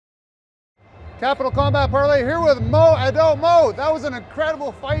Capital Combat Parlay here with Mo Ado. Mo, that was an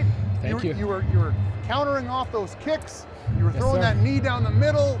incredible fight. Thank you. You were countering off those kicks. You were throwing that knee down the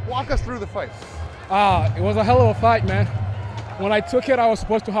middle. Walk us through the fight. It was a hell of a fight, man. When I took it, I was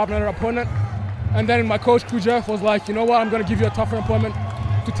supposed to have another opponent. And then my coach, Jeff, was like, you know what, I'm going to give you a tougher opponent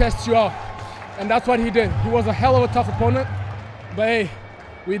to test you out. And that's what he did. He was a hell of a tough opponent. But hey,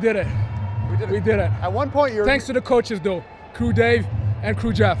 we did it. We did it. At one point, thanks to the coaches, though. Crew Dave and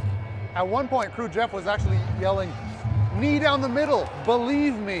Crew Jeff. At one point, Crew Jeff was actually yelling, knee down the middle,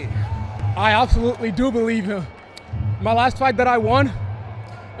 believe me. I absolutely do believe him. My last fight that I won,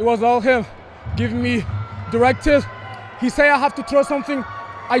 it was all him giving me directives. He say I have to throw something,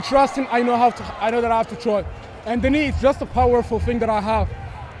 I trust him, I know that I have to throw it. And the knee is just a powerful thing that I have.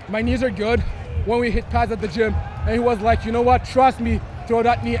 My knees are good when we hit pads at the gym. And he was like, you know what, trust me, throw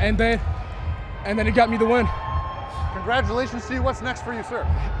that knee, and then he got me the win. Congratulations to you. What's next for you, sir?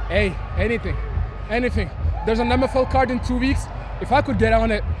 Hey, anything. There's an MFL card in 2 weeks. If I could get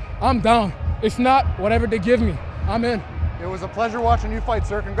on it, I'm down. If not, whatever they give me, I'm in. It was a pleasure watching you fight,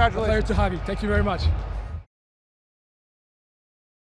 sir. Congratulations. A pleasure to have you. Thank you very much.